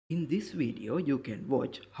In this video, you can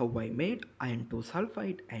watch how I made iron 2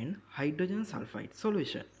 sulfide and hydrogen sulfide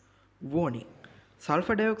solution. Warning: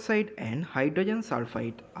 sulfur dioxide and hydrogen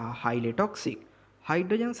sulfide are highly toxic.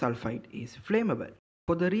 Hydrogen sulfide is flammable.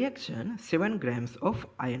 For the reaction, 7 grams of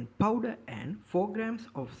iron powder and 4 grams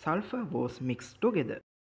of sulfur was mixed together.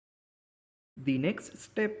 The next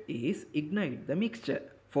step is ignite the mixture.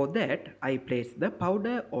 For that, I place the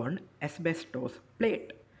powder on asbestos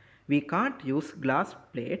plate. We can't use glass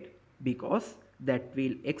plate because that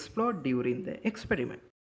will explode during the experiment.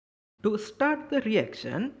 To start the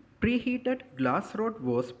reaction, preheated glass rod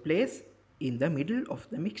was placed in the middle of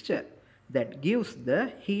the mixture. That gives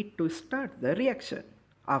the heat to start the reaction.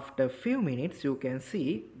 After few minutes, you can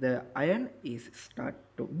see the iron is start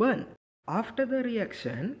to burn. After the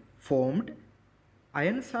reaction formed,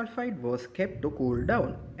 iron sulfide was kept to cool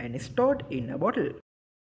down and stored in a bottle.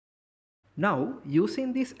 Now,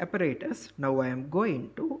 using this apparatus, now I am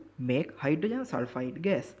going to make hydrogen sulfide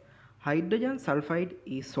gas. Hydrogen sulfide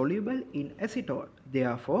is soluble in acetone.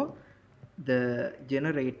 Therefore, the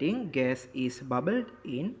generating gas is bubbled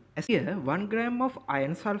in acetone. Here, 1 gram of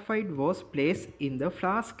iron sulfide was placed in the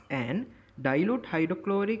flask and dilute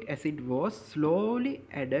hydrochloric acid was slowly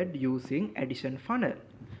added using addition funnel.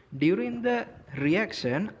 During the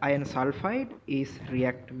reaction, iron sulfide is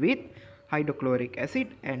react with hydrochloric acid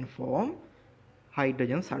and form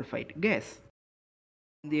hydrogen sulfide gas.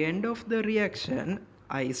 At the end of the reaction,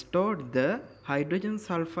 I stored the hydrogen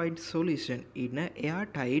sulfide solution in an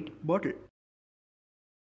airtight bottle.